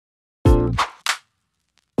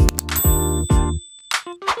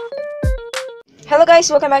Hello guys,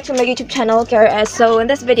 welcome back to my YouTube channel, KRS. So in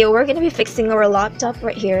this video, we're gonna be fixing our laptop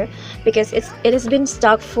right here because it has been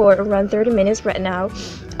stuck for around 30 minutes right now.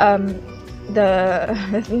 The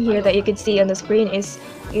thing here that you can see on the screen is,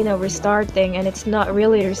 restarting, and it's not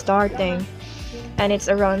really restarting. And it's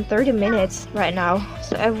around 30 minutes right now.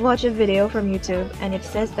 So I've watched a video from YouTube, and it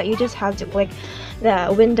says that you just have to click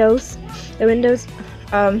the Windows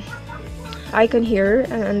icon here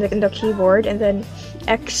and the keyboard, and then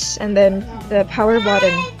X and then the power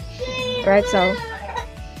button. Right, so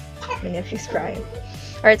if you try.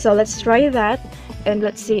 Alright, so let's try that and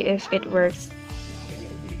let's see if it works.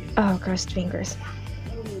 Oh, crossed fingers.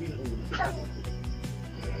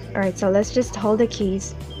 Alright, so let's just hold the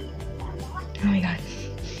keys. Oh my god.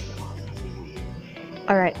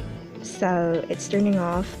 Alright, so it's turning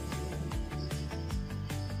off.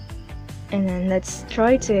 And then let's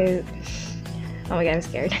try to... Oh my god, I'm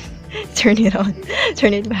scared. Turn it on.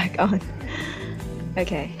 Turn it back on.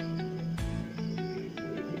 Okay.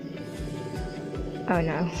 Oh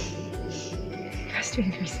no. Crossed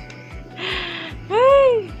fingers.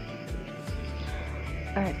 Hey!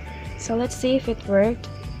 Alright, so let's see if it worked.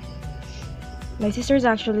 My sister's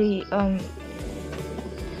actually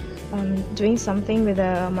doing something with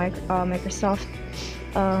a Microsoft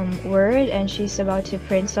Word, and she's about to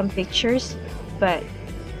print some pictures, but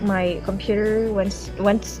my computer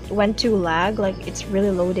went to lag, like it's really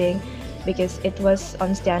loading because it was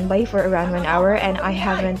on standby for around 1 hour and I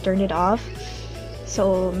haven't turned it off.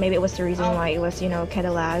 So maybe it was the reason why it was, kind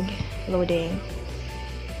of lag loading.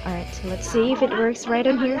 Alright, so let's see if it works right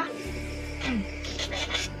on here.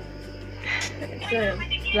 It's a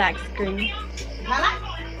black screen.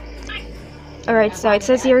 Alright, so it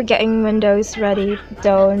says you're getting Windows ready.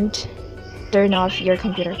 Don't turn off your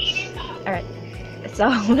computer. Alright, so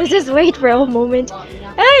let's just wait for a moment.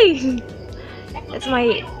 Hey!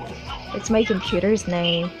 It's my computer's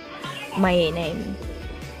name. My name.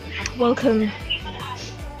 Welcome.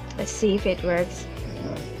 Let's see if it works.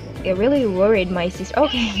 It really worried my sister.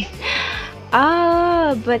 Okay.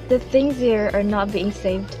 But the things here are not being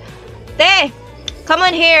saved. Hey! Come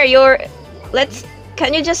on here.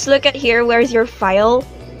 Can you just look at here? Where's your file?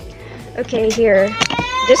 Okay, here.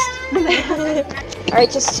 Just alright,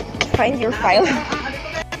 just find your file.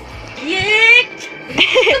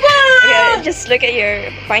 Okay, just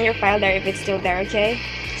find your file there if it's still there, okay?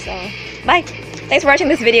 So, bye! Thanks for watching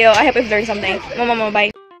this video. I hope you've learned something. Bye!